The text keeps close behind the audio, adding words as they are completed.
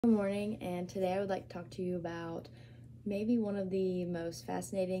Good morning, and today I would like to talk to you about maybe one of the most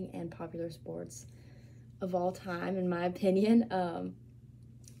fascinating and popular sports of all time, in my opinion,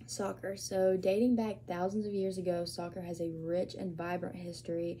 soccer. So, dating back thousands of years ago, soccer has a rich and vibrant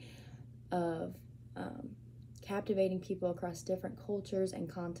history of captivating people across different cultures and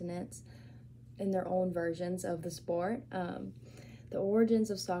continents in their own versions of the sport. The origins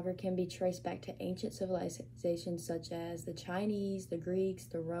of soccer can be traced back to ancient civilizations such as the Chinese, the Greeks,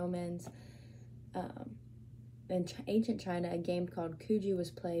 the Romans. In ancient China, a game called Cuju was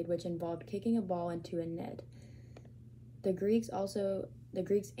played, which involved kicking a ball into a net. The Greeks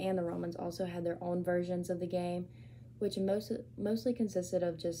and the Romans also had their own versions of the game, which mostly consisted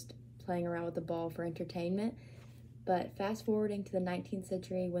of just playing around with the ball for entertainment. But fast forwarding to the 19th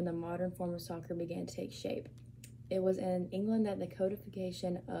century, when the modern form of soccer began to take shape. It was in England that the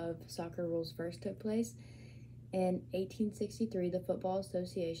codification of soccer rules first took place. In 1863, the Football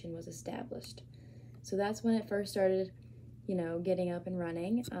Association was established. So that's when it first started, getting up and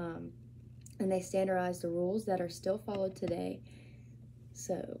running. And they standardized the rules that are still followed today.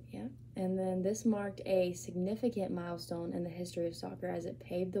 So, yeah. And then this marked a significant milestone in the history of soccer as it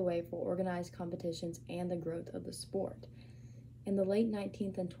paved the way for organized competitions and the growth of the sport. In the late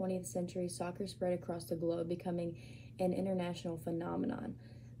 19th and 20th century, soccer spread across the globe, becoming an international phenomenon.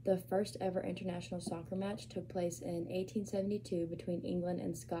 The first ever international soccer match took place in 1872 between England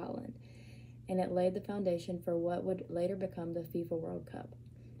and Scotland, and it laid the foundation for what would later become the FIFA World Cup.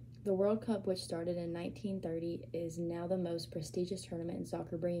 The World Cup, which started in 1930, is now the most prestigious tournament in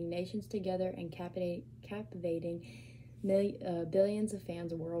soccer, bringing nations together and captivating billions of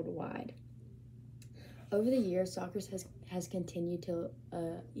fans worldwide. Over the years, soccer has continued to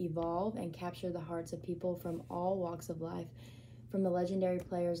evolve and capture the hearts of people from all walks of life, from the legendary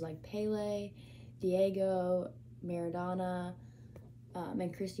players like Pele, Diego, Maradona,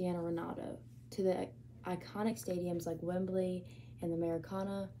 and Cristiano Ronaldo, to the iconic stadiums like Wembley and the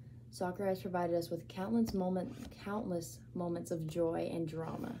Maracana. Soccer has provided us with countless moments of joy and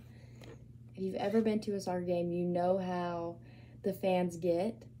drama. If you've ever been to a soccer game, you know how the fans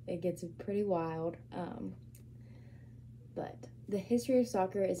get. It gets pretty wild. But the history of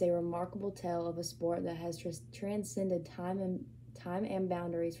soccer is a remarkable tale of a sport that has transcended time and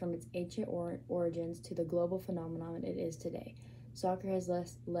boundaries, from its ancient origins to the global phenomenon it is today. Soccer has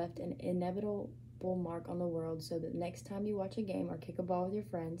left an inevitable mark on the world, so that next time you watch a game or kick a ball with your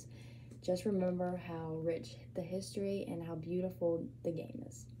friends, just remember how rich the history and how beautiful the game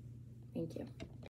is. Thank you.